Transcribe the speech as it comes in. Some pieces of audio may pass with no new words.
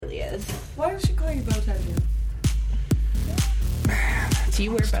Do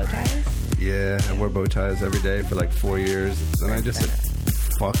you wear bow ties? Yeah, I wore bow ties every day for like 4 years, and I just said,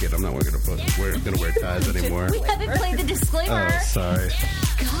 fuck it, I'm not going to wear ties anymore. We haven't played the disclaimer. Oh, sorry.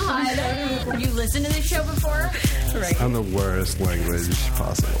 God. You listened to this show before? Right. I'm the worst language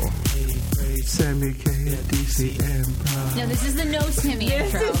possible. Send me KDCM. No, this is the No Timmy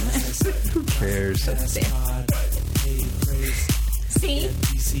intro. Who cares? See?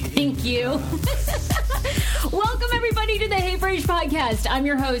 Thank you. Welcome, everybody, to the Hey Frase podcast. I'm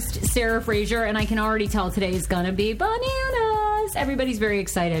your host, Sarah Fraser, and I can already tell today is going to be bananas. Everybody's very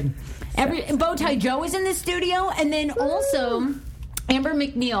excited. Bowtie Joe is in the studio, and then also Amber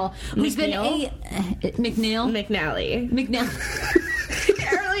McNeil, who's been McNally.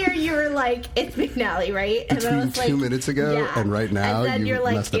 Earlier you were like, it's McNally, right? And Between then I was like, 2 minutes ago yeah. and right now, and then you're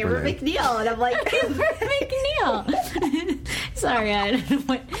like, Amber McNeil, and I'm like, Amber McNeil. Sorry, I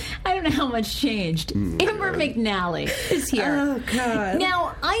don't know how much changed. Amber McNally is here. Oh, God.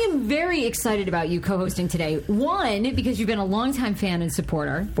 Now, I am very excited about you co-hosting today. One, because you've been a longtime fan and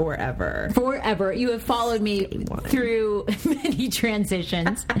supporter. Forever. You have followed me through many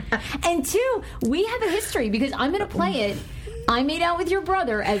transitions. And two, we have a history because I'm going to play it. I made out with your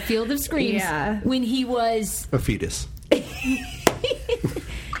brother at Field of Screams when he was... a fetus.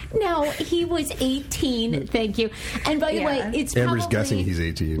 No, he was 18. Thank you. And by the way, it's Amber's probably... guessing he's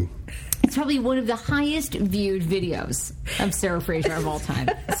 18. It's probably one of the highest viewed videos of Sarah Fraser of all time.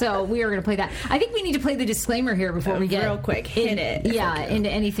 So we are going to play that. I think we need to play the disclaimer here before we get... Real quick, hit it. Yeah, into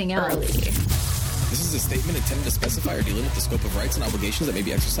anything else. This is a statement intended to specify or delimit the scope of rights and obligations that may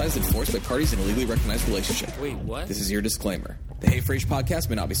be exercised and enforced by parties in a legally recognized relationship. Wait, what? This is your disclaimer. The Hey Frase podcast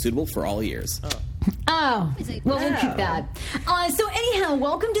may not be suitable for all ears. Oh, well, we'll keep that. So anyhow,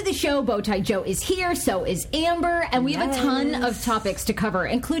 welcome to the show. Bowtie Joe is here, so is Amber, and we have a ton of topics to cover,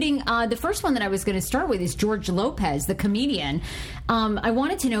 including the first one that I was going to start with is George Lopez, the comedian. I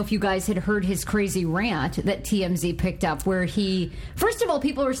wanted to know if you guys had heard his crazy rant that TMZ picked up, where he, first of all,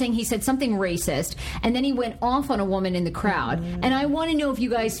 people were saying he said something racist, and then he went off on a woman in the crowd. And I want to know if you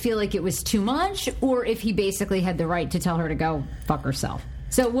guys feel like it was too much, or if he basically had the right to tell her to go fuck herself.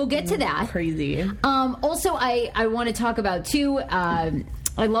 So we'll get to that. Crazy. Also, I want to talk about, too, I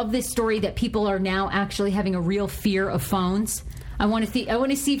love this story that people are now actually having a real fear of phones. I want to see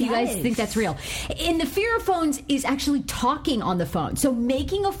if you guys think that's real. And the fear of phones is actually talking on the phone. So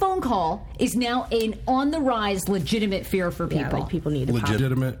making a phone call is now an on-the-rise legitimate fear for people. Yeah, like people need to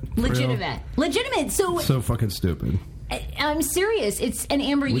Legitimate. Legitimate. So fucking stupid. I'm serious. And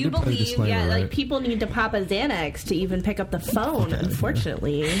Amber, you believe... Yeah, like people need to pop a Xanax to even pick up the phone,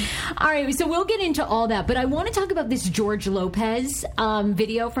 unfortunately. All right, so we'll get into all that. But I want to talk about this George Lopez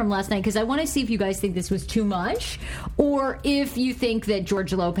video from last night, because I want to see if you guys think this was too much, or if you think that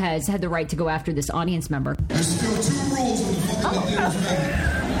George Lopez had the right to go after this audience member. There's still 2 rules in the fucking Latinos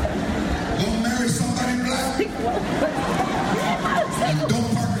family. Don't marry somebody black, and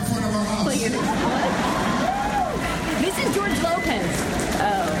don't park in front of our house. This is George Lopez.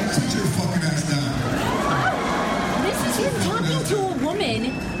 Sit your fucking ass down. This is him talking to a woman.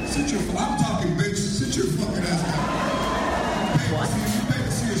 I'm talking, bitch. Sit your fucking ass down. What? You pay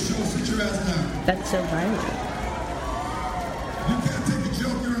to see a show. Sit your ass down. That's so violent. You can't take a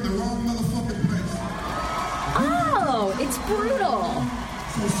joke. You're in the wrong motherfucking place. Oh, it's brutal.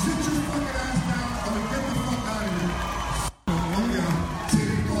 So sit your fucking ass down. I'm gonna get the fuck out of here.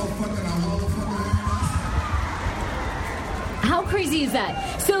 How crazy is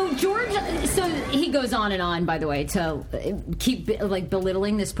that? So George, he goes on and on, by the way, to keep like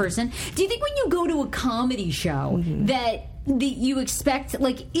belittling this person. Do you think when you go to a comedy show that you expect,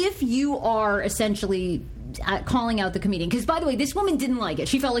 like, if you are essentially calling out the comedian, because by the way, this woman didn't like it.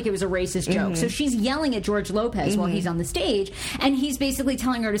 She felt like it was a racist joke. So she's yelling at George Lopez while he's on the stage, and he's basically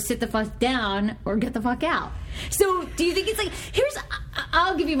telling her to sit the fuck down or get the fuck out. So do you think it's like,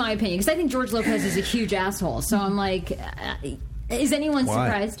 I'll give you my opinion, because I think George Lopez is a huge asshole. So I'm like, is anyone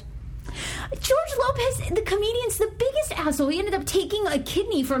surprised? George Lopez, the comedian's the biggest asshole. He ended up taking a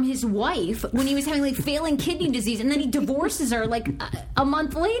kidney from his wife when he was having like failing kidney disease, and then he divorces her like a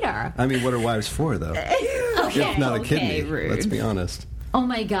month later. I mean, what are wives for, though? If not a kidney, rude. Let's be honest. Oh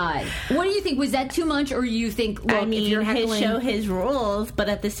my God. What do you think? Was that too much, or you think, look, I mean, if you're heckling... his show, his rules, but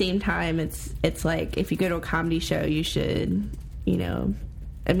at the same time, it's like, if you go to a comedy show, you should, I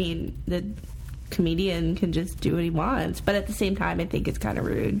mean, the comedian can just do what he wants, but at the same time, I think it's kind of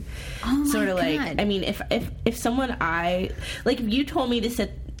rude. Oh my sort of God. like, I mean, if someone if you told me to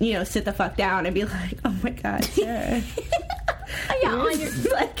sit the fuck down, I'd be like, oh my God, Sarah. Yeah,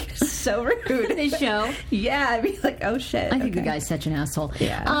 like so rude. This show. Yeah, I'd be like, oh shit. I think the guy's such an asshole.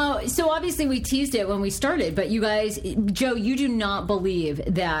 Yeah. So obviously we teased it when we started, but you guys, Joe, you do not believe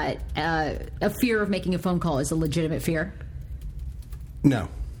that a fear of making a phone call is a legitimate fear? No.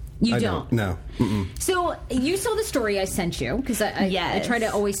 You I don't? No. Mm-mm. So you saw the story I sent you, because I try to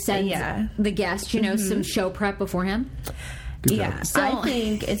always send the guest, some show prep beforehand. Good So I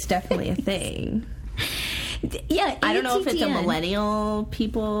think it's definitely a thing. Yeah, I don't know if it's a ATTN. millennial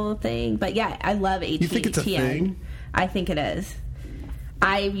people thing, but yeah, I love ATTN. You think it's a thing? I think it is.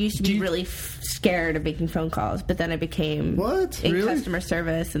 I used to be really scared of making phone calls, but then I became in customer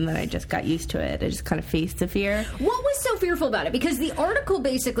service, and then I just got used to it. I just kind of faced the fear. What was so fearful about it? Because the article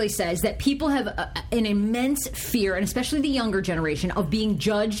basically says that people have an immense fear, and especially the younger generation, of being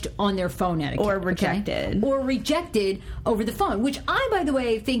judged on their phone etiquette. Or rejected. Okay? Or rejected over the phone, which I, by the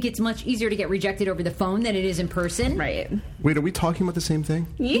way, think it's much easier to get rejected over the phone than it is in person. Right. Wait, are we talking about the same thing?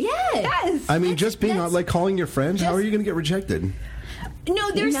 Yes. I mean, just being on, like, calling your friends, how are you going to get rejected?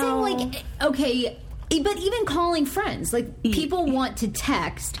 No, they're saying, like, okay, but even calling friends, like, people want to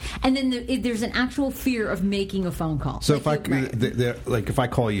text, and then there's an actual fear of making a phone call. So like, if I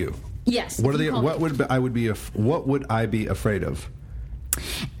call you, yes, what would I be afraid of?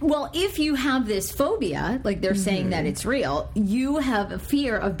 Well, if you have this phobia, like they're saying that it's real, you have a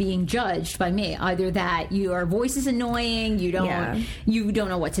fear of being judged by me. Either that your voice is annoying, you don't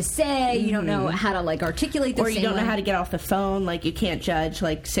know what to say, you don't know how to like articulate the or you don't know how to get off the phone. Like you can't judge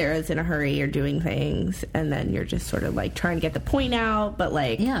like Sarah's in a hurry or doing things, and then you're just sort of like trying to get the point out, but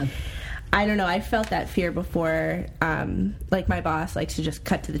like I don't know. I felt that fear before. Like my boss likes to just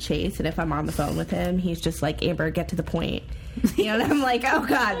cut to the chase, and if I'm on the phone with him, he's just like, "Amber, get to the point." You know, and I'm like, "Oh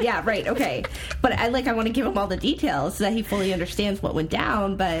God, yeah, right, okay." But I want to give him all the details so that he fully understands what went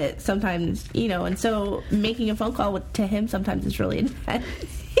down. But sometimes, and so making a phone call to him sometimes is really intense.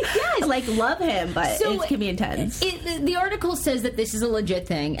 Yes. Like love him, but it can be intense. The article says that this is a legit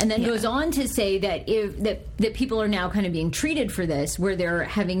thing, and then goes on to say that that people are now kind of being treated for this, where they're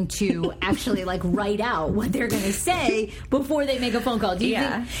having to actually like write out what they're going to say before they make a phone call. Do you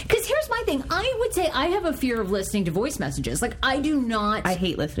think? Because here's my thing. I would say I have a fear of listening to voice messages. Like I do not. I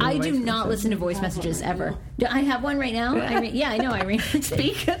hate listening. I do not listen to voice messages ever. Do I have one right now? I know, Irene.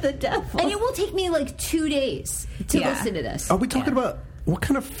 Speak of the devil. And it will take me like 2 days to listen to this. Are we talking about? What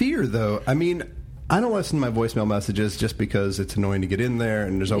kind of fear, though? I mean, I don't listen to my voicemail messages just because it's annoying to get in there,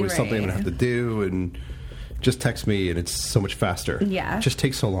 and there's always something I'm going to have to do, and just text me, and it's so much faster. Yeah. It just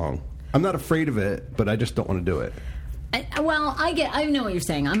takes so long. I'm not afraid of it, but I just don't want to do it. I know what you're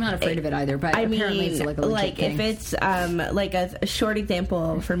saying. I'm not afraid of it either, but apparently it's like a legit thing. If it's like a short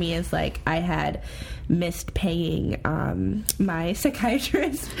example for me is like I had missed paying my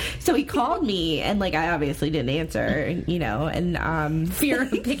psychiatrist, so he called me and like I obviously didn't answer, and fear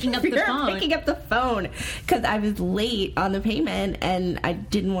of picking up the phone because I was late on the payment and I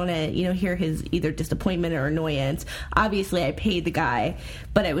didn't want to hear his either disappointment or annoyance. Obviously I paid the guy,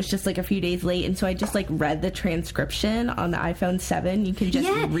 but it was just like a few days late, and so I just like read the transcription on the iPhone 7. You can just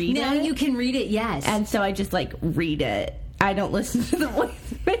read it. Now you can read it, yes. And so I just like read it. I don't listen to the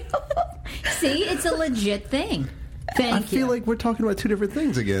voicemail. See, it's a legit thing. I feel like we're talking about two different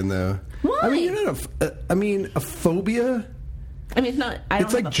things again, though. Why? I mean, you're not a phobia. I mean, it's not.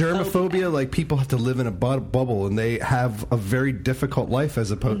 It's like germophobia. Like people have to live in a bubble, and they have a very difficult life as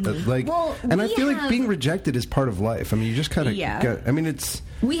opposed to like. Well, and I feel like being rejected is part of life. I mean, you just kind of. I mean, this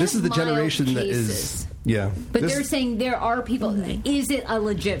is the generation that is. Yeah, but they're saying there are people. Is it a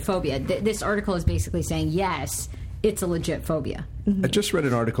legit phobia? This article is basically saying yes, it's a legit phobia. I just read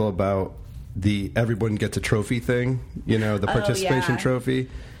an article about the everyone gets a trophy thing. The participation trophy.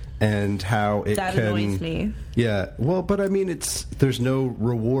 And how it that can annoys me. Yeah, well, but I mean, there's no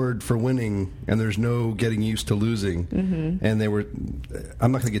reward for winning, and there's no getting used to losing. Mm-hmm. And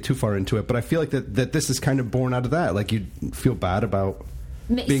I'm not going to get too far into it, but I feel like that this is kind of born out of that. Like you feel bad about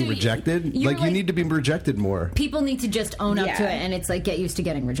being rejected. Like you need to be rejected more. People need to just own up to it, and it's like get used to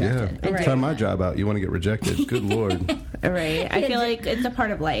getting rejected. Yeah, try my job out. You want to get rejected? Good Lord. Right. I feel like it's a part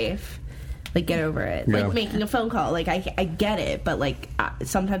of life. Like, get over it. Yeah. Like, making a phone call. Like, I get it, but, like,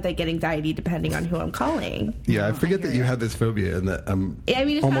 sometimes I get anxiety depending on who I'm calling. Yeah, I forget that you have this phobia and that I'm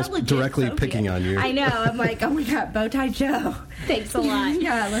it's almost directly picking on you. I know. I'm like, oh, my God, Bowtie Joe. Thanks a lot.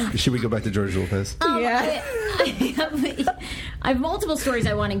 Yeah. Should we go back to George Lopez? Yeah. I have multiple stories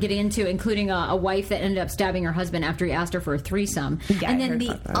I want to get into, including a wife that ended up stabbing her husband after he asked her for a threesome. Yeah, and then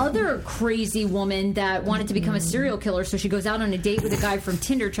the other crazy woman that wanted to become a serial killer, so she goes out on a date with a guy from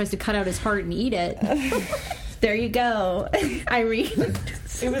Tinder, tries to cut out his heart and eat it. There you go, Irene.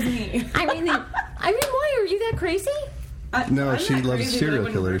 It was me. Irene, why are you that crazy? No, she loves serial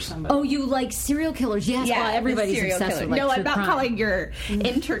killers. Oh, you like serial killers? Yes. Yeah, well, everybody's serial obsessed killer. with No, I'm not crime. calling your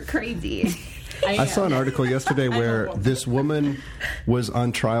intern crazy. I saw an article yesterday where this woman was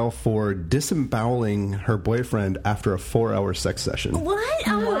on trial for disemboweling her boyfriend after a 4-hour sex session. What?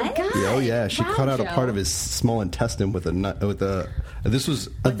 Oh, God. Oh yeah, she Wow, cut out a Joe. part of his small intestine with a. This was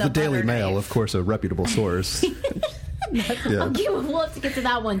the Daily butter Mail, knife. of course, a reputable source. Yeah. Okay, we'll have to get to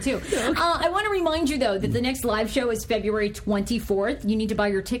that one too. I want to remind you though that the next live show is February 24th. You need to buy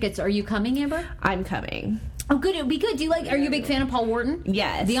your tickets. Are you coming, Amber? I'm coming. Oh, good. It'll be good. Are you a big fan of Paul Wharton?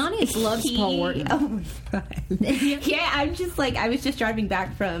 Yes. The audience loves Paul Wharton. Oh my god. Yeah, I'm just like, I was just driving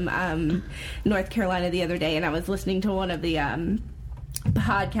back from North Carolina the other day, and I was listening to one of the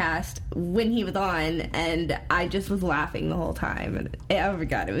podcast when he was on, and I just was laughing the whole time. And oh my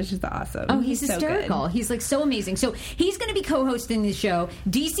god, it was just awesome. Oh, he's so hysterical. good. He's like so amazing. So he's going to be co-hosting the show.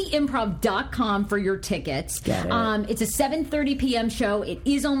 DCimprov.com for your tickets. Get it. It's a 7:30 p.m. show. It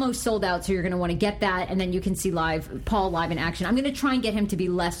is almost sold out, so you're going to want to get that, and then you can see Paul live in action. I'm going to try and get him to be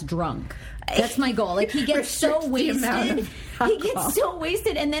less drunk. That's my goal. Like he gets so Restrict the amount wasted. of He alcohol. gets so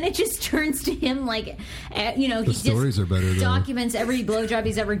wasted, and then it just turns to him like, he stories just are better, though. documents every blowjob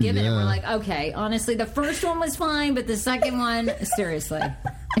he's ever given, and Yeah. we're like, okay, honestly, the first one was fine, but the second one, seriously,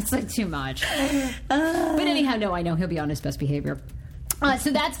 it's like too much. But anyhow, no, I know he'll be on his best behavior. So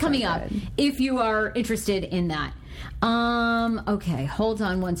that's coming up good. if you are interested in that. Okay, hold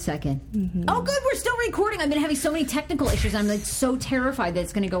on one second. Mm-hmm. Oh, good, we're still recording. I've been having so many technical issues. I'm like so terrified that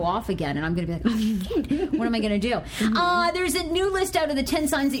it's going to go off again, and I'm going to be like, oh, shit, what am I going to do? Mm-hmm. There's a new list out of the 10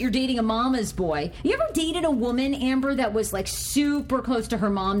 signs that you're dating a mama's boy. You ever dated a woman, Amber, that was like super close to her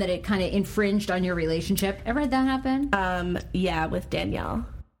mom, that it kind of infringed on your relationship? Ever had that happen? Yeah, with Danielle.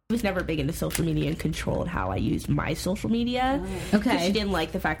 I was never big into social media and controlled how I used my social media. Okay. 'Cause she didn't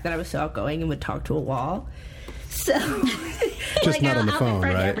like the fact that I was so outgoing and would talk to a wall. So, Just not on the I'll phone,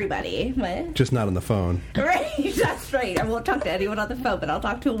 befriend right? everybody. What? Just not on the phone. Right, that's right. I won't talk to anyone on the phone, but I'll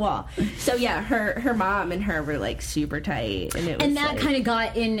talk to a wall. So yeah, her mom and her were like super tight, and it was And that like, kind of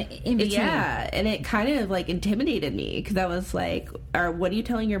got in between. yeah, and it kind of like intimidated me because I was like, "What are you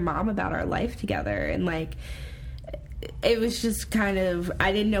telling your mom about our life together?" And like, it was just kind of,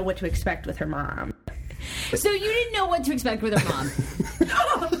 I didn't know what to expect with her mom. So you didn't know what to expect with her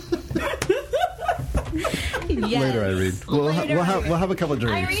mom. Yes. Later, Irene. We'll have a couple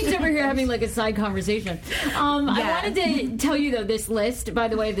drinks. Irene's over here having like a side conversation. I Yeah. wanted to tell you though this list, by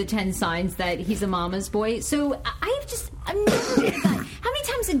the way, of the 10 signs that he's a mama's boy. So I'm never a guy. How many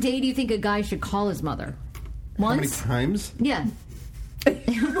times a day do you think a guy should call his mother? How many Once? times? Yeah. What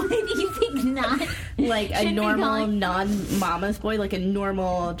do you think? Not Like a Shouldn't be normal calling- non-mama's boy, like a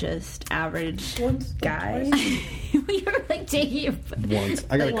normal, just average guy. You're like taking Once.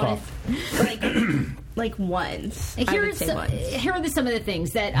 I got a Like cough. like once. I Here would are say some, once. here are some of the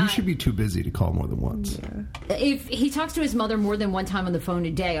things that You should be too busy to call more than once. if he talks to his mother more than one time on the phone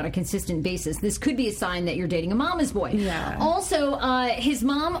a day on a consistent basis, this could be a sign that you're dating a mama's boy. Yeah. Also,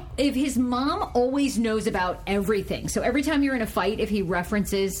 if his mom always knows about everything, so every time you're in a fight, if he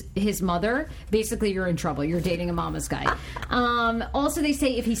references his mother, basically you're in trouble. You're dating a mama's guy. Also, they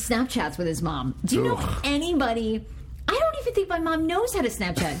say if he Snapchats with his mom. Do you know anybody? I don't even think my mom knows how to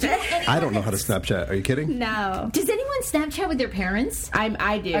Snapchat. Do you know I don't know how to anyone Snapchat. Are you kidding? No. Does anyone Snapchat with their parents? I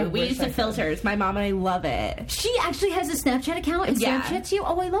do. I We wish use I the could. filters. My mom and I love it. She actually has a Snapchat account and Yeah. Snapchats you?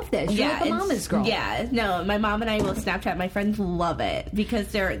 Oh, I love this. You're like a it's- mama's girl. Yeah, no, my mom and I will Snapchat. My friends love it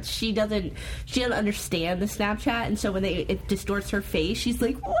because she doesn't understand the Snapchat, and so when it distorts her face, she's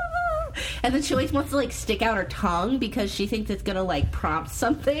like, whoa! And then she always wants to like stick out her tongue because she thinks it's gonna like prompt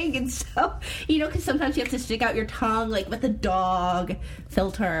something, and so because sometimes you have to stick out your tongue like with a dog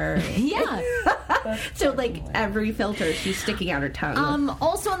filter. Yeah. So like every filter, she's sticking out her tongue.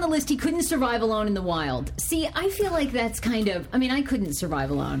 Also on the list, he couldn't survive alone in the wild. See, I feel like that's kind of... I mean, I couldn't survive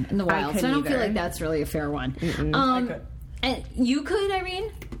alone in the wild, so I couldn't don't feel either. like that's really a fair one. I could. And you could,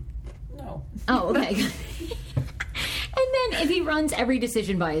 Irene? No. Oh, okay. And then if he runs every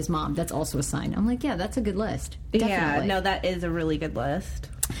decision by his mom, that's also a sign. I'm like, yeah, that's a good list. Yeah, Definitely. no, that is a really good list.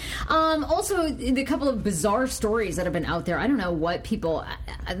 Also, the couple of bizarre stories that have been out there. I don't know what people...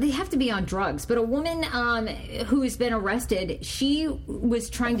 They have to be on drugs. But a woman who has been arrested, she was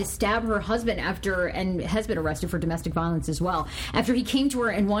trying to stab her husband and has been arrested for domestic violence as well, after he came to her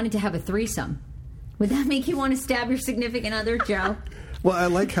and wanted to have a threesome. Would that make you want to stab your significant other, Joe? Well, I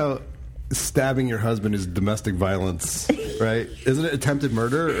like how stabbing your husband is domestic violence, right? Isn't it attempted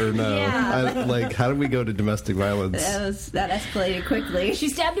murder or no? Yeah. How did we go to domestic violence? That escalated quickly. She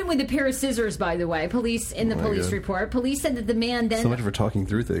stabbed him with a pair of scissors, by the way. Police my police God. report. Police said that the man then... So much for talking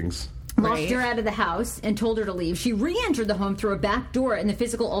through things. locked her out of the house and told her to leave. She re-entered the home through a back door, and the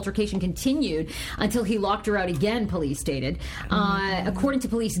physical altercation continued until he locked her out again, police stated. According to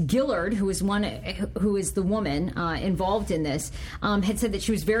police, Gillard, who is the woman involved in this, had said that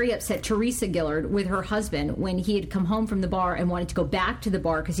she was very upset, Teresa Gillard, with her husband when he had come home from the bar and wanted to go back to the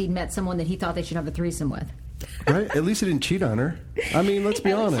bar because he'd met someone that he thought they should have a threesome with. Right? At least he didn't cheat on her. I mean, let's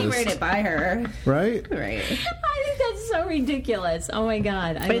be honest. He ran it by her. Right? Right. I think that's so ridiculous. Oh my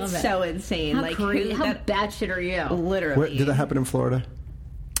God. I love it. It's so insane. How like, how batshit are you? Literally. Did that happen in Florida?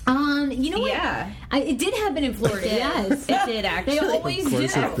 You know what? Yeah. It did happen in Florida, yes. It did, actually. They always Of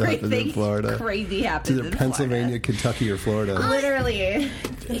course do. it happened in Florida. Crazy happens It's either in Pennsylvania, Florida. Kentucky, or Florida. Literally.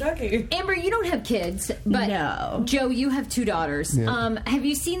 Kentucky. Amber, you don't have kids, but No. Joe, you have 2 daughters. Yeah. Have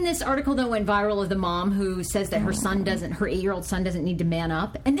you seen this article that went viral of the mom who says that her 8-year-old son doesn't need to man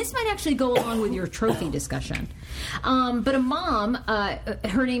up? And this might actually go along with your trophy discussion. But a mom,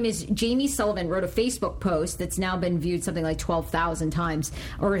 her name is Jamie Sullivan, wrote a Facebook post that's now been viewed something like 12,000 times,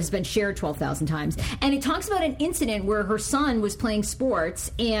 or has been shared 12,000 times. And it talks about an incident where her son was playing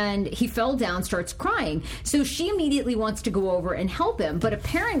sports and he fell down, starts crying. So she immediately wants to go over and help him. But a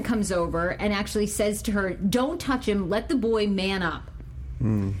parent comes over and actually says to her, "Don't touch him. Let the boy man up.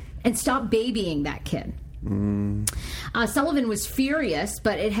 And stop babying that kid." Sullivan was furious,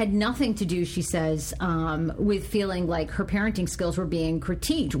 but it had nothing to do, she says, with feeling like her parenting skills were being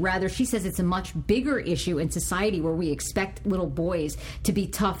critiqued. Rather, she says it's a much bigger issue in society where we expect little boys to be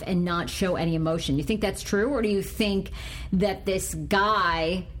tough and not show any emotion. You think that's true, or do you think that this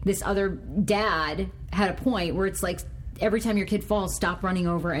guy, this other dad, had a point where it's like every time your kid falls, stop running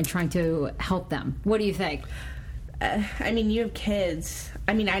over and trying to help them? What do you think? I mean, you have kids.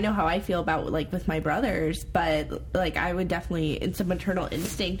 I mean, I know how I feel about, like, with my brothers, but, like, I would definitely, it's a maternal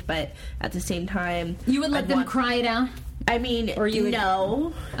instinct, but at the same time... You would let them cry it out? I mean, or you would,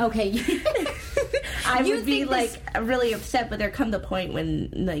 no. Okay. I would be, like, really upset, but there come the point when,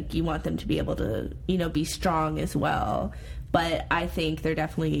 like, you want them to be able to, you know, be strong as well. But I think there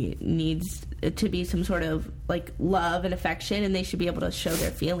definitely needs to be some sort of, like, love and affection, and they should be able to show their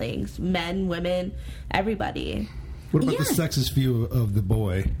feelings. Men, women, everybody. What about the sexist view of the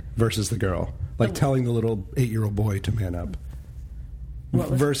boy versus the girl? Like telling the little 8-year-old boy to man up.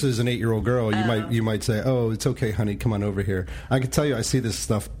 Versus an 8-year-old girl, you might say, "Oh, it's okay, honey, come on over here." I can tell you, I see this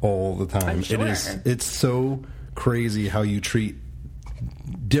stuff all the time. I'm sure. It's so crazy how you treat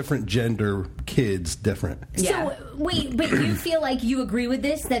different gender kids different. Yeah. So, wait, but you feel like you agree with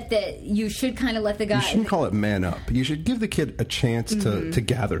this, that you should kind of let the guy... You shouldn't call it man up. You should give the kid a chance to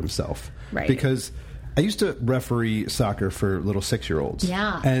gather himself. Right. Because I used to referee soccer for little 6-year-olds.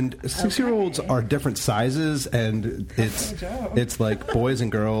 Yeah. And 6-year-olds are different sizes, and it's like boys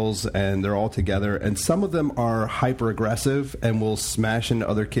and girls, and they're all together. And some of them are hyper-aggressive and will smash into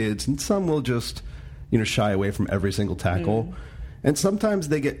other kids, and some will just, shy away from every single tackle. And sometimes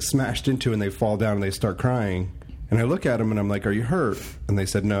they get smashed into and they fall down and they start crying. And I look at them and I'm like, "Are you hurt?" And they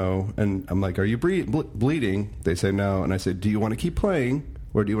said no. And I'm like, "Are you bleeding?" They say no. And I said, "Do you want to keep playing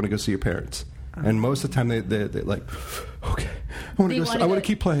or do you want to go see your parents?" And most of the time they're like, "Okay, I want to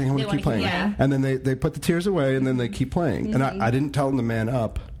keep playing. I want to keep playing." Yeah. And then they put the tears away and then they keep playing. And I didn't tell them to man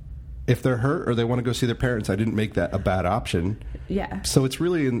up. If they're hurt or they want to go see their parents, I didn't make that a bad option. Yeah. So it's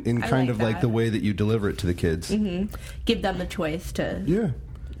really in kind of like that. the way that you deliver it to the kids. Give them the choice to... Yeah.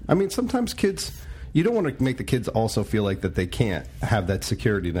 I mean, sometimes kids... You don't want to make the kids also feel like that they can't have that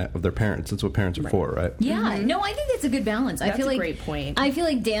security net of their parents. That's what parents are for, right? Yeah, no, I think that's a good balance. I That's feel a like great point. I feel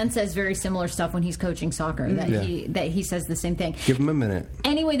like Dan says very similar stuff when he's coaching soccer. That he says the same thing. Give them a minute.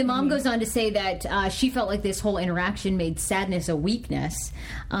 Anyway, the mom goes on to say that she felt like this whole interaction made sadness a weakness,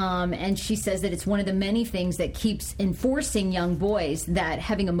 and she says that it's one of the many things that keeps enforcing young boys that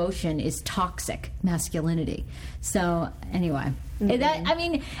having emotion is toxic masculinity. So anyway,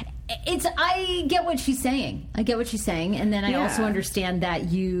 I get what she's saying. And then I also understand that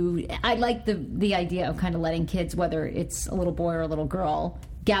I like the idea of kind of letting kids, whether it's a little boy or a little girl,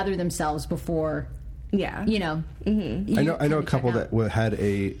 gather themselves before. Yeah. I know a couple that had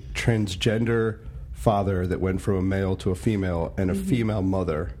a transgender father that went from a male to a female and a female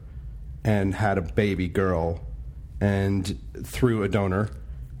mother and had a baby girl and through a donor.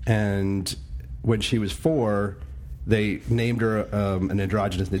 And when she was 4, they named her an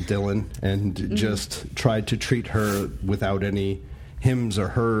androgynous Dylan and just tried to treat her without any hims or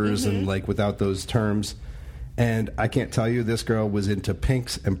hers and like without those terms. And I can't tell you, this girl was into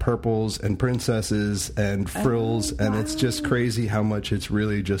pinks and purples and princesses and frills, and it's just crazy how much it's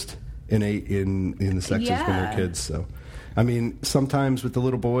really just innate in the sexes when they're kids. So, I mean, sometimes with the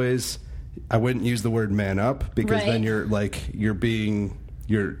little boys, I wouldn't use the word man up because then you're being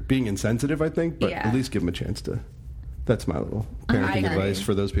you're being insensitive, I think, but Yeah. at least give them a chance to. That's my little parenting advice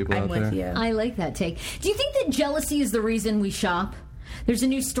for those people I'm out with there. you. I like that take. Do you think that jealousy is the reason we shop? There's a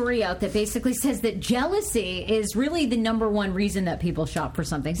new story out that basically says that jealousy is really the number one reason that people shop for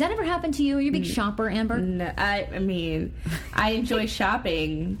something. Has that ever happened to you? Are you a big shopper, Amber? No, I mean, I enjoy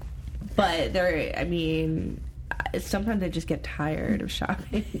shopping, but sometimes I just get tired of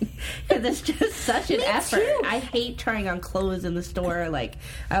shopping because it's just such an effort. too. I hate trying on clothes in the store. Like,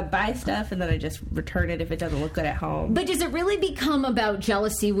 I buy stuff and then I just return it if it doesn't look good at home. But does it really become about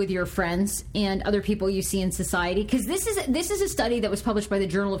jealousy with your friends and other people you see in society? Because this is a study that was published by the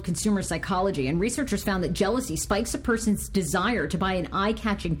Journal of Consumer Psychology, and researchers found that jealousy spikes a person's desire to buy an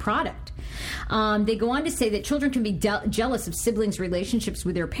eye-catching product. They go on to say that children can be jealous of siblings' relationships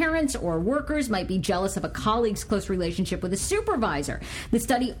with their parents, or workers might be jealous of a colleague's close relationship with a supervisor. The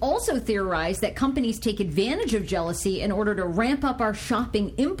study also theorized that companies take advantage of jealousy in order to ramp up our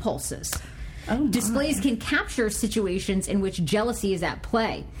shopping impulses. Displays can capture situations in which jealousy is at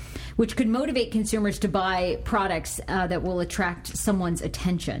play, which could motivate consumers to buy products that will attract someone's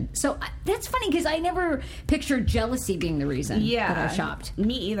attention. So that's funny because I never pictured jealousy being the reason that I shopped.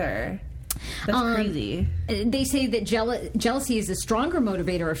 Me either. That's crazy. They say that jealousy is a stronger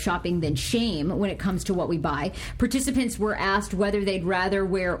motivator of shopping than shame when it comes to what we buy. Participants were asked whether they'd rather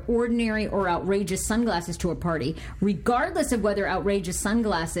wear ordinary or outrageous sunglasses to a party, regardless of whether outrageous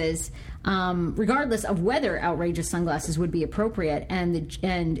sunglasses would be appropriate, and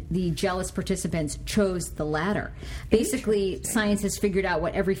the jealous participants chose the latter. Basically, science has figured out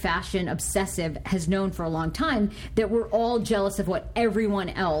what every fashion obsessive has known for a long time, that we're all jealous of what everyone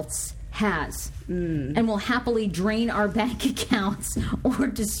else has, and will happily drain our bank accounts or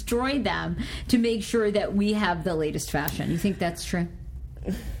destroy them to make sure that we have the latest fashion. You think that's true?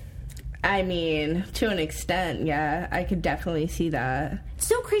 I mean, to an extent, yeah. I could definitely see that.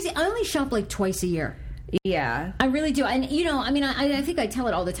 So crazy. I only shop like twice a year. Yeah. I really do. And, I think I tell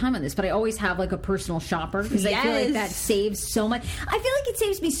it all the time on this, but I always have like a personal shopper because I feel like that saves so much. I feel like it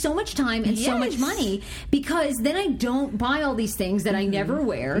saves me so much time and so much money because then I don't buy all these things that I never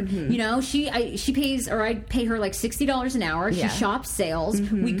wear. You know, she pays, or I pay her like $60 an hour. She shops sales.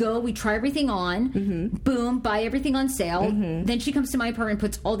 We go, we try everything on. Boom, buy everything on sale. Then she comes to my apartment,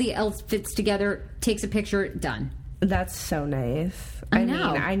 puts all the outfits together, takes a picture, done. That's so nice. I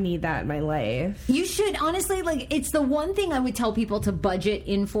know. mean, I need that in my life. You should, honestly, like, it's the one thing I would tell people to budget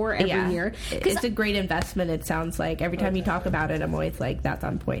in for every year. It's a great investment, it sounds like. Every time you talk about it, I'm always like, that's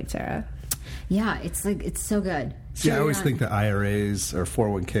on point, Sarah. Yeah, it's like, it's so good. Yeah, I always think that IRAs or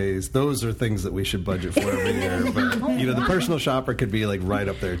 401ks, those are things that we should budget for every year. But, the personal shopper could be, like, right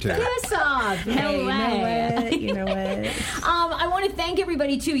up there, too. Piss off. No way. You know what? I want to thank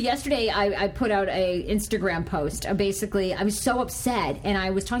everybody, too. Yesterday, I put out a Instagram post. Basically, I was so upset, and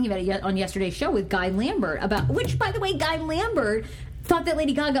I was talking about it on yesterday's show with Guy Lambert, which, by the way, Guy Lambert thought that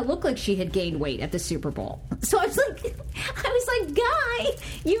Lady Gaga looked like she had gained weight at the Super Bowl. So I was like, Guy,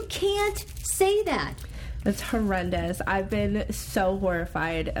 you can't say that. That's horrendous. I've been so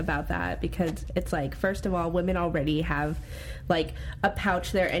horrified about that because it's like, first of all, women already have like a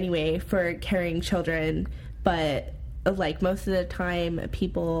pouch there anyway for carrying children, but like most of the time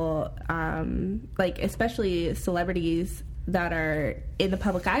people, like especially celebrities that are in the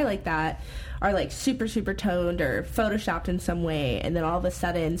public eye like that are like super, super toned or photoshopped in some way, and then all of a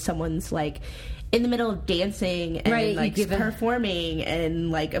sudden someone's like in the middle of dancing and like performing, and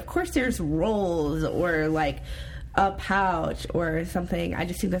like of course there's rolls or like a pouch or something. I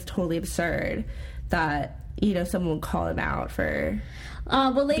just think that's totally absurd that someone would call him out for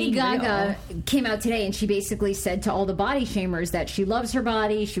well, Lady Gaga real. came out today and she basically said to all the body shamers that she loves her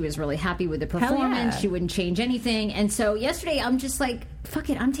body. She was really happy with the performance. She wouldn't change anything. And so yesterday I'm just like, fuck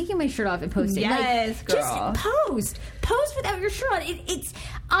it, I'm taking my shirt off and posting. Yes, girl. Just pose without your shirt on.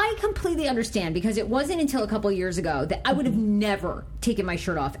 I completely understand, because it wasn't until a couple of years ago that I would have never taken my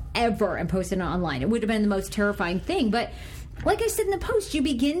shirt off ever and posted it online. It would have been the most terrifying thing. But like I said in the post, you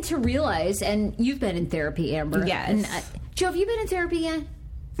begin to realize, and you've been in therapy, Amber. Yes. And, Joe, have you been in therapy yet?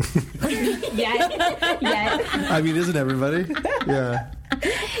 Yes. I mean, isn't everybody? Yeah.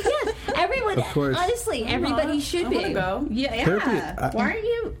 Yeah, everyone. Of course. Honestly, everybody should be. I go. Yeah. Therapy, Why aren't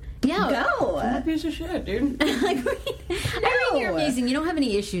you? Yeah. Go. I'm a piece of shit, dude. I mean, you're amazing. You don't have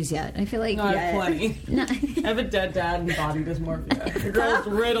any issues yet. I feel like I have plenty. No. I have a dead dad and body dysmorphia. The girl's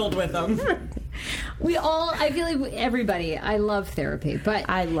riddled with them. I feel like everybody, I love therapy, but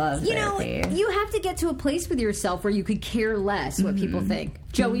I love therapy. You have to get to a place with yourself where you could care less what people think.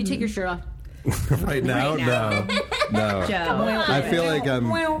 Joe, will you take your shirt off? Right now? No. Joe. I feel like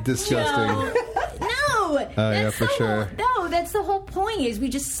I'm disgusting. No. Oh, yeah, for sure. No, that's the whole point. Is we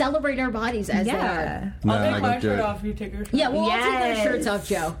just celebrate our bodies as they are. No, I'll I take my don't do shirt it. off if you take your shirt Yeah, off. we'll all take our Yes. shirts off,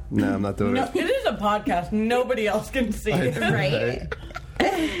 Joe. No, I'm not doing No, it. it is a podcast. Nobody else can see it. Right?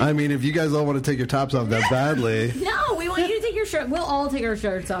 I mean, if you guys all want to take your tops off that badly, No, we want you to take your shirt. We'll all take our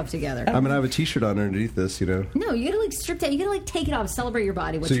shirts off together. I'm gonna have a T-shirt on underneath this, you know. No, you gotta like strip down. You gotta like take it off, celebrate your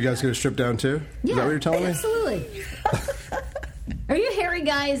body. So you guys gonna strip down too? Yeah, Is that what you're telling me? Absolutely. Are you a hairy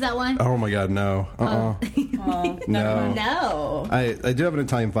guy? Is that one? Oh my God, no. Oh, No. No. I do have an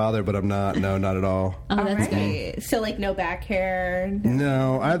Italian father, but I'm not. No, not at all. Oh, that's good. Right. So, like, no back hair.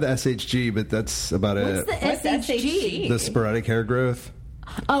 No, I have the SHG, but that's about What's the it. What's SHG? The sporadic hair growth.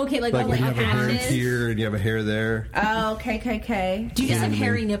 Oh, okay, like Like when you have a hair patches. here and you have a hair there. Oh, okay. Do you just have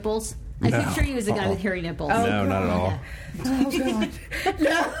hairy nipples? I No. picture you as a guy with hairy nipples. No, not at all.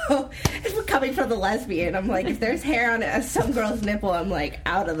 No. It's coming from the lesbian. I'm like, if there's hair on some girl's nipple, I'm like,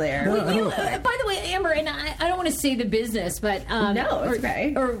 out of there. By the way, Amber, and I don't want to say the business, but No, it's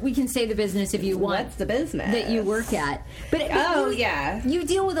okay. Or we can say the business if you want. What's the business? That you work at? But yeah. you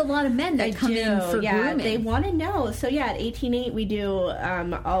deal with a lot of men that come in for grooming. They want to know. So yeah, at 18.8 we do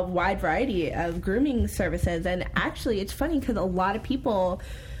a wide variety of grooming services, and actually it's funny because a lot of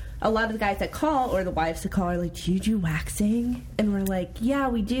the guys that call or the wives that call are like, do you do waxing? And we're like, yeah,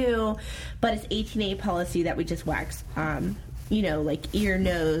 we do, but it's 18.8 policy that we just wax, like ear,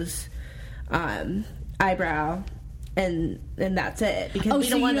 nose, eyebrow, and that's it, because we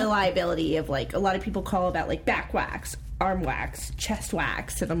don't want the liability of, like, a lot of people call about, like, back wax, arm wax, chest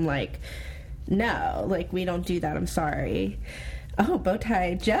wax, and I'm like, no, like, we don't do that, I'm sorry. Oh,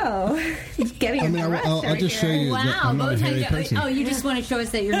 Bowtie Joe. Getting I'll just show you that Wow, I'm not a hairy Bowtie person. Joe. Oh, you just want to show us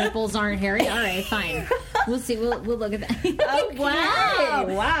that your nipples aren't hairy? All right, fine. We'll see. We'll look at that. Okay.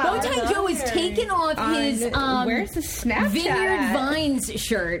 Wow. Bowtie Joe is taking off his where's the Snapchat? Vineyard Vines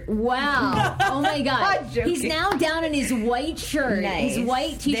shirt. Wow. Oh my God. He's now down in his white shirt. Nice. His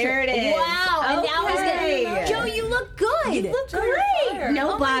white t-shirt. There it is. Wow. And now he's Okay. got Joe, you look good. You look great.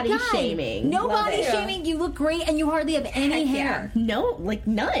 No Oh my body God. shaming. No Love body it. shaming. You look great, and you hardly have any Heck hair. yeah. No, like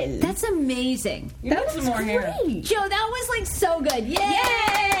none. That's amazing. You need that some was more great. hair. Joe, that was like so good. Yay!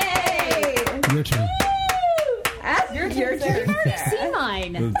 Yay! Your turn. Your turn. See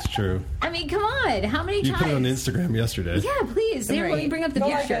mine. That's true. I mean, come on. How many You times? put it on Instagram yesterday. Yeah, please. There, let me bring up the Go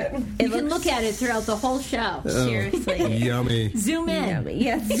picture. ahead. You can look at it throughout the whole show. Seriously. Yummy. Zoom in. Yummy.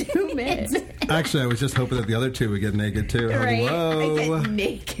 Yeah, zoom in. Actually, I was just hoping that the other two would get naked too. Right? Whoa. I get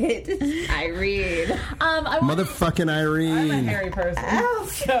naked. Irene. I want Motherfucking I'm a Irene. hairy person. Oh.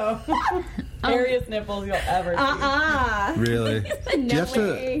 So, hairiest nipples you'll ever see. Really? Do you have to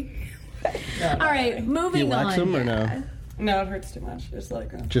way. all right, you moving wax on. them or no? No, it hurts too much. Just let it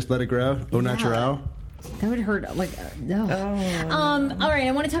go. Just let it grow? Au natural? That would hurt. Like, no. All right,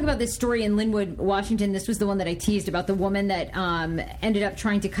 I want to talk about this story in Linwood, Washington. This was the one that I teased about the woman that ended up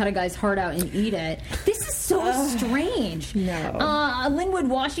trying to cut a guy's heart out and eat it. This is so strange. No. A Linwood,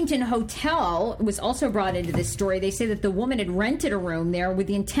 Washington hotel was also brought into this story. They say that the woman had rented a room there with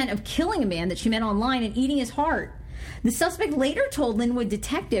the intent of killing a man that she met online and eating his heart. The suspect later told Linwood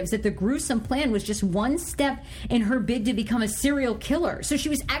detectives that the gruesome plan was just one step in her bid to become a serial killer. So she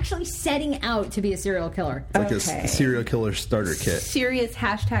was actually setting out to be a serial killer. Like a Okay. serial killer starter kit. Serious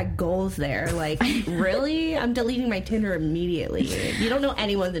hashtag goals there. Like, really? I'm deleting my Tinder immediately. You don't know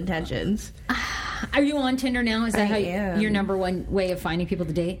anyone's intentions. Are you on Tinder now? Is that I how am. your number one way of finding people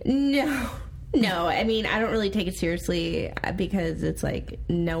to date? No, I mean, I don't really take it seriously because it's like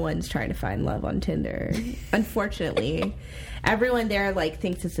no one's trying to find love on Tinder. Unfortunately, everyone there like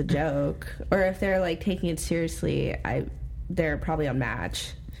thinks it's a joke, or if they're like taking it seriously, they're probably on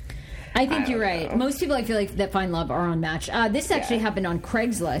Match. I think you're right. Most people I feel like that find love are on Match. This actually happened on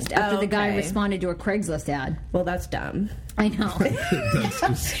Craigslist after the guy Okay. responded to a Craigslist ad. Well, that's dumb. I know. That's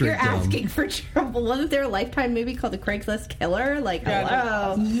just straight You're dumb. asking for trouble. Wasn't there a Lifetime movie called The Craigslist Killer? Like, Yeah,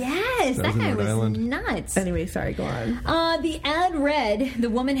 hello. Yes, That that was in guy Rhode was Island. nuts. Anyway, sorry, go on. The ad read, the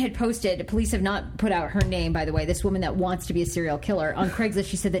woman had posted, police have not put out her name, by the way, this woman that wants to be a serial killer. On Craigslist,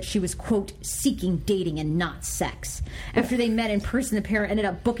 she said that she was, quote, seeking dating and not sex. After they met in person, the pair ended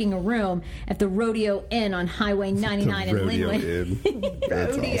up booking a room at the Rodeo Inn on Highway 99 in Rodeo Linwood. Inn.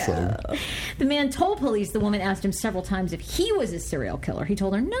 That's awesome. The man told police the woman asked him several times if he was a serial killer. He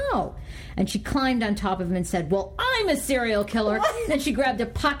told her no. And she climbed on top of him and said, well, I'm a serial killer. Then she grabbed a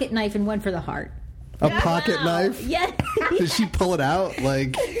pocket knife and went for the heart. A pocket knife? Yeah. Did she pull it out?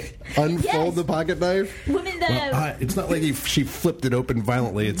 Like, unfold the pocket knife. Women that it's not like she flipped it open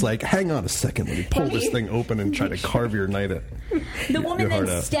violently. It's like, hang on a second, let me pull this thing open and try to carve your night at. The woman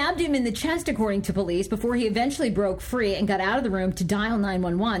then stabbed him in the chest, according to police, before he eventually broke free and got out of the room to dial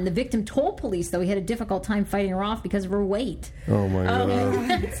 911. The victim told police, though, he had a difficult time fighting her off because of her weight. Oh my God.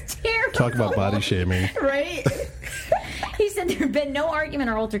 That's terrible. Talk about body shaming. Right? He said there had been no argument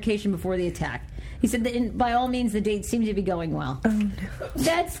or altercation before the attack. He said that by all means the date seemed to be going well. Oh, no.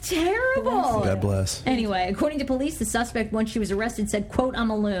 That's terrible. God bless. Anyway, according to police, the suspect, once she was arrested, said, quote,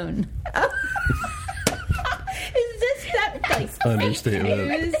 "I'm a loon." Is this that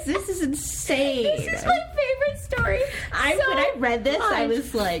understatement? This is insane. This is my favorite story. When I read this, I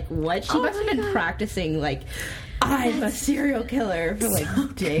was like, what? She must have been practicing, like, I'm a serial killer for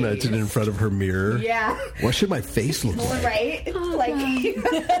like days. Imagine in front of her mirror. Yeah. What should my face look like? Right?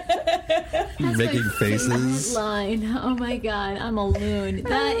 Making faces. Line. Oh my God, I'm a loon.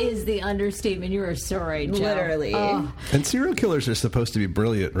 That is the understatement. You are sorry, Joe. Literally. And serial killers are supposed to be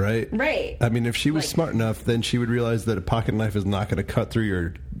brilliant, right? Right. I mean, if she was smart enough, then she would realize that a pocket knife is not going to cut through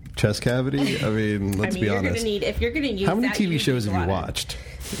your chest cavity. I mean, let's be honest. If you're going to use how many TV shows have you watched?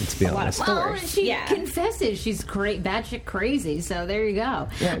 Let's be honest. Well, she confesses she's batshit crazy, so there you go.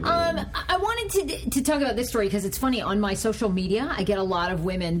 Yeah, I wanted to talk about this story because it's funny. On my social media, I get a lot of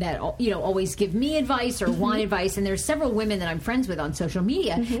women that always give me advice or want advice, and there's several women that I'm friends with on social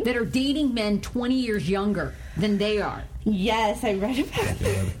media that are dating men 20 years younger than they are. Yes, I read about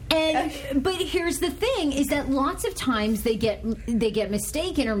it. But here's the thing: is that lots of times they get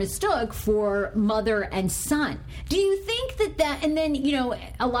mistaken or mistook for mother and son. Do you think that and then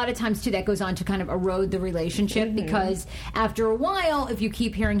a lot of times too that goes on to kind of erode the relationship because after a while, if you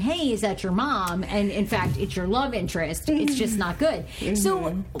keep hearing, "Hey, is that your mom?" and in fact it's your love interest, it's just not good.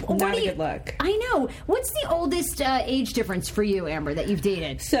 So not a good look. I know. What's the oldest age difference for you, Amber, that you've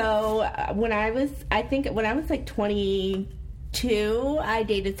dated? So when I was like 22, I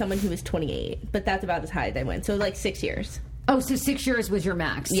dated someone who was 28, but that's about as high as I went. So like 6 years. Oh, so 6 years was your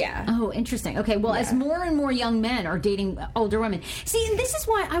max? Yeah. Oh, interesting. Okay, well, as more and more young men are dating older women. See, and this is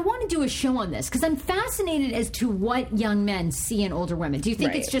why I want to do a show on this, because I'm fascinated as to what young men see in older women. Do you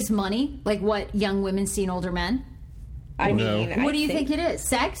think it's just money? Like what young women see in older men? I mean, what do you think it is?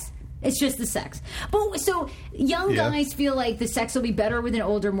 Sex? It's just the sex. But so young guys feel like the sex will be better with an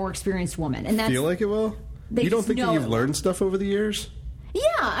older, more experienced woman. And that's, feel like it will? You don't think that you've learned stuff over the years? Yeah,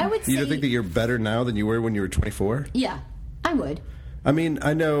 I would say. You don't think that you're better now than you were when you were 24? Yeah, I would. I mean,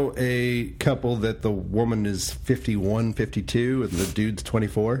 I know a couple that the woman is 51, 52, and the dude's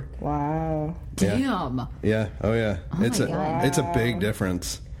 24. Wow. Damn. Yeah. Oh, yeah. Oh it's a big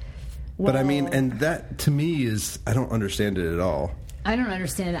difference. Wow. But I mean, and that to me is, I don't understand it at all. I don't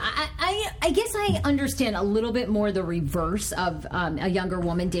understand it. I guess I understand a little bit more the reverse of a younger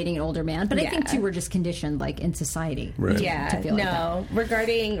woman dating an older man, but I think too we're just conditioned like in society. Right. Yeah, to feel like that.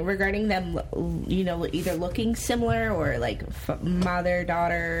 regarding them, either looking similar or like mother,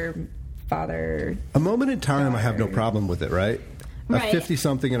 daughter, father. A moment in time, daughter. I have no problem with it, right? A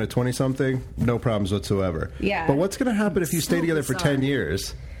 50-something and a 20-something, no problems whatsoever. Yeah. But what's going to happen if you stay together for 10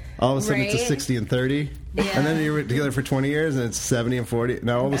 years? All of a sudden it's a 60 and 30, and then you're together for 20 years and it's 70 and 40.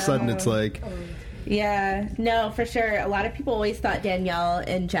 Now all of a sudden it's like... Yeah, no, for sure. A lot of people always thought Danielle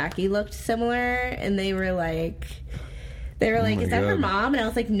and Jackie looked similar, and they were like, is that her mom? And I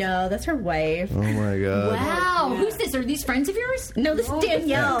was like, no, that's her wife. Oh my God. Wow. Who's this? Are these friends of yours? No, this is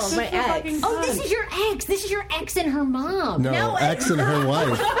Danielle, my ex. Oh, this is your ex. This is your ex and her mom. No, ex and her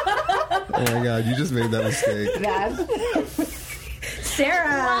wife. Oh my God, you just made that mistake. Yeah.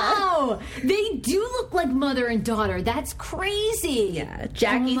 Sarah. Wow. They do look like mother and daughter. That's crazy. Yeah.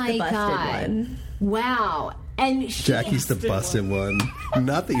 Jackie's the busted one. Wow. And Jackie's the busted one.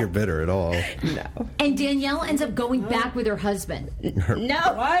 Not that you're bitter at all. No. And Danielle ends up going back with her husband. No.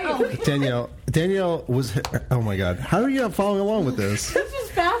 Why? Oh. Danielle was... Oh my God. How are you not following along with this? This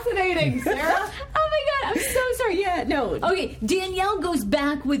is fascinating, Sarah. Oh my God, I'm so sorry. Yeah, no. Okay, Danielle goes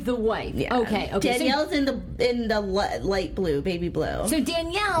back with the wife. Yeah. Okay. Danielle's in the light blue, baby blue. So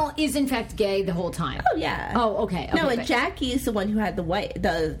Danielle is in fact gay the whole time. Oh yeah. Oh, okay. No, and Jackie is the one who had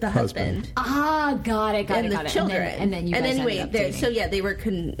the husband. Ah, got it. And the children. And then you guys ended up dating. So yeah, they were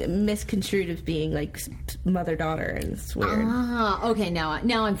misconstrued as being like mother-daughter, and it's weird. Ah, okay. Now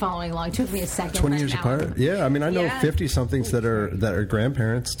I'm following along. It took me a second. 20 years apart. Yeah, I mean, I know 50-somethings that are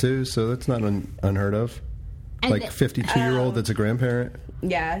grandparents too, so that's not unheard of. And like 52-year-old that's a grandparent.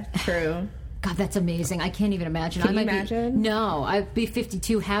 Yeah, true. God, that's amazing. I can't even imagine. Can you imagine? No, I'd be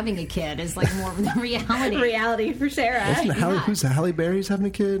 52 having a kid is like more of the reality. Reality for Sarah. Who's Halle Berry's having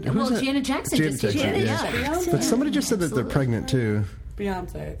a kid? Well, Janet Jackson just did. Yeah. But somebody just said that they're pregnant too.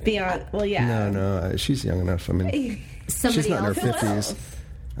 Beyonce. Well, yeah. No, she's young enough. I mean, Somebody she's not in her else? 50s.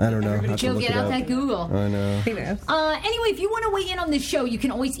 I don't know. Have to Joe, look get it out up. that Google. I know. Anyway, if you want to weigh in on this show, you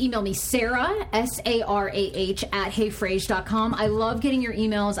can always email me, Sarah, SARAH, at heyfrase.com. I love getting your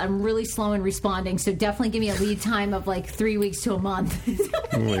emails. I'm really slow in responding, so definitely give me a lead time of like 3 weeks to a month.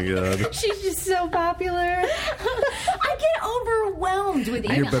 Oh, my God. She's just so popular. I get overwhelmed with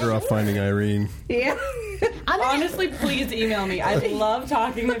emails. You're better off finding Irene. Yeah. Honestly, please email me. I love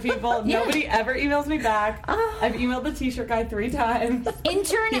talking to people. Yeah. Nobody ever emails me back. I've emailed the t-shirt guy 3 times.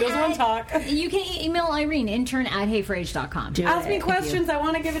 Intern He doesn't want to talk. You can email Irene, intern at heyfrase.com. Ask me questions. I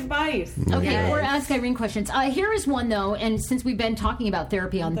want to give advice. Okay, Yes. or ask Irene questions. Here is one, though, and since we've been talking about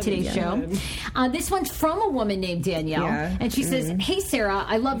therapy on today's show, this one's from a woman named Danielle, Yeah. and she says, "Hey, Sarah,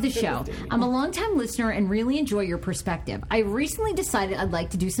 I love the show. I'm a longtime listener and really enjoy your perspective. I recently decided I'd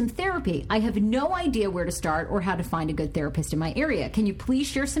like to do some therapy. I have no idea where to start or how to find a good therapist in my area. Can you please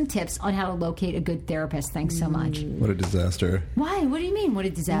share some tips on how to locate a good therapist? Thanks so much." What a disaster. Why? What do you mean? What a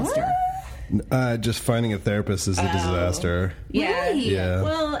disaster? Just finding a therapist is a disaster. Yeah. Really? Yeah.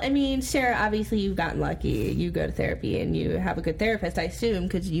 Well, I mean, Sarah, obviously you've gotten lucky. You go to therapy and you have a good therapist, I assume,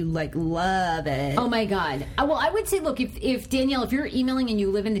 because you, like, love it. Oh my God! Well, I would say, look, if Danielle, if you're emailing and you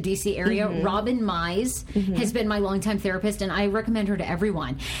live in the DC area, Robin Mize has been my longtime therapist, and I recommend her to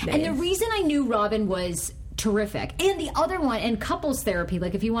everyone. And the reason I knew Robin was terrific, and the other one, and couples therapy,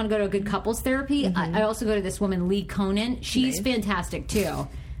 like if you want to go to a good couples therapy, I also go to this woman, Lee Conan. She's fantastic too.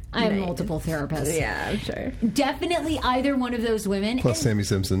 I have multiple therapists. Yeah, I'm sure. Definitely either one of those women. Plus Sammy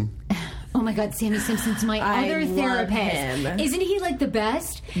Simpson. Oh my God, Sammy Simpson's my I other love therapist. him. Isn't he like the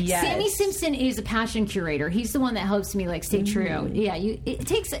best? Yes. Sammy Simpson is a passion curator. He's the one that helps me like stay true. Yeah, it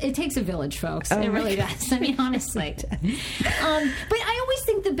takes a village, folks. It really does. I mean, honestly. But I always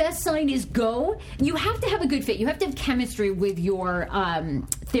think the best sign is go. You have to have a good fit. You have to have chemistry with your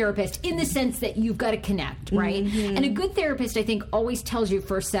therapist in the sense that you've got to connect, right? And a good therapist, I think, always tells you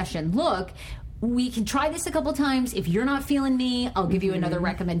first session, look, we can try this a couple times. If you're not feeling me, I'll give you another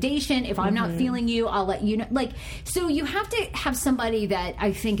recommendation. If I'm not feeling you, I'll let you know. Like, so you have to have somebody that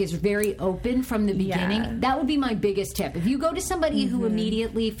I think is very open from the beginning. Yeah. That would be my biggest tip. If you go to somebody who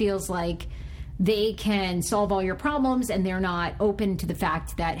immediately feels like they can solve all your problems and they're not open to the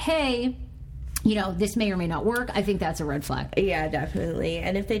fact that, hey, you know, this may or may not work, I think that's a red flag. Yeah, definitely.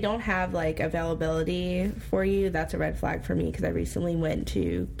 And if they don't have, like, availability for you, that's a red flag for me, because I recently went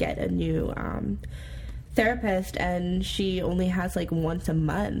to get a new therapist, and she only has, like, once a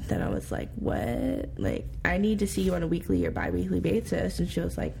month. And I was like, what? Like, I need to see you on a weekly or bi-weekly basis. And she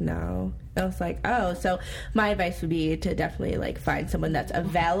was like, no. I was like, oh. So my advice would be to definitely, like, find someone that's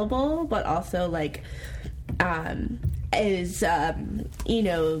available, but also, like, is, you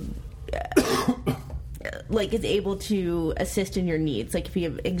know... like is able to assist in your needs, like if you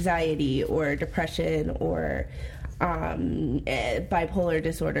have anxiety or depression or bipolar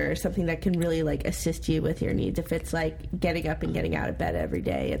disorder, something that can really like assist you with your needs. If it's like getting up and getting out of bed every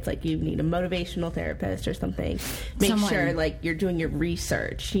day, it's like you need a motivational therapist or something. Make sure like you're doing your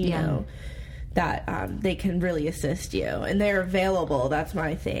research, you know, that they can really assist you, and they're available. That's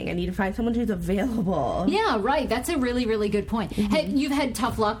my thing. I need to find someone who's available. Yeah, right. That's a really, really good point. Hey, you've had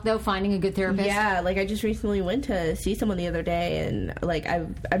tough luck though finding a good therapist. Yeah, like I just recently went to see someone the other day, and like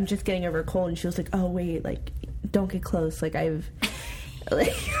I'm just getting over a cold, and she was like, "Oh wait, like don't get close." Like I've.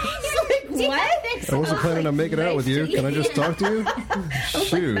 Like, what? I wasn't planning on making out with you. Can I just talk to you?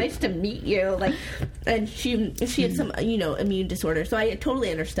 Shoot. Nice to meet you. Like, and she had some, you know, immune disorder. So I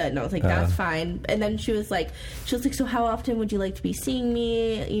totally understood, and I was like, that's fine. And then she was like, so how often would you like to be seeing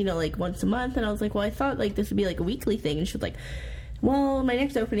me? You know, like once a month. And I was like, well, I thought like this would be like a weekly thing. And she was like, well, my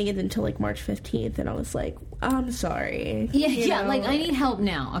next opening is until like March 15th. And I was like, I'm sorry. Yeah, like I need help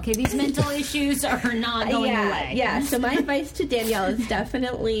now. Okay, these mental issues are not going away. Yeah, so my advice to Danielle is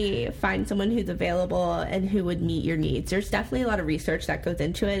definitely find someone who's available and who would meet your needs. There's definitely a lot of research that goes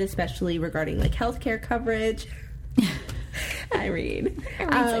into it, especially regarding like healthcare coverage. Irene.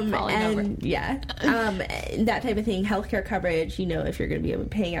 And that type of thing, healthcare coverage, you know, if you're going to be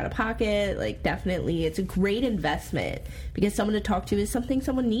paying out of pocket, like definitely it's a great investment, because someone to talk to is something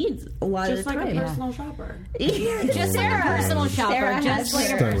someone needs a lot of the time. Just like a personal shopper. Just like a personal shopper. Sarah Just like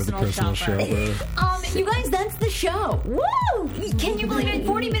a Start with the personal shopper. You guys, that's the show. Woo! Can you believe it?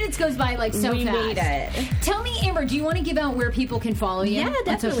 40 minutes goes by like so we fast. made it. Tell me, Amber, do you want to give out where people can follow you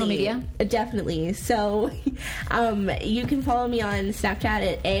on social media? Definitely. So you can follow me on Snapchat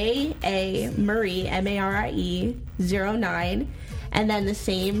at A Marie, MARIE 09, and then the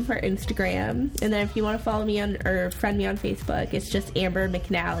same for Instagram. And then if you want to follow me on or friend me on Facebook, it's just Amber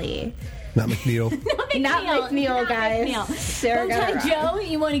McNally. Not McNeil. Not McNeil, guys. McNeil. Sarah got it Joe,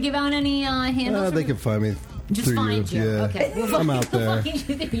 you want to give out any handles? They can find me. Just through find you. Yeah. Okay. I'm out there. All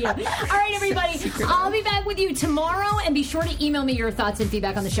right, everybody. I'll be back with you tomorrow, and be sure to email me your thoughts and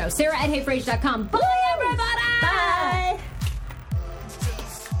feedback on the show. Sarah@heyfrase.com. Bye, everybody.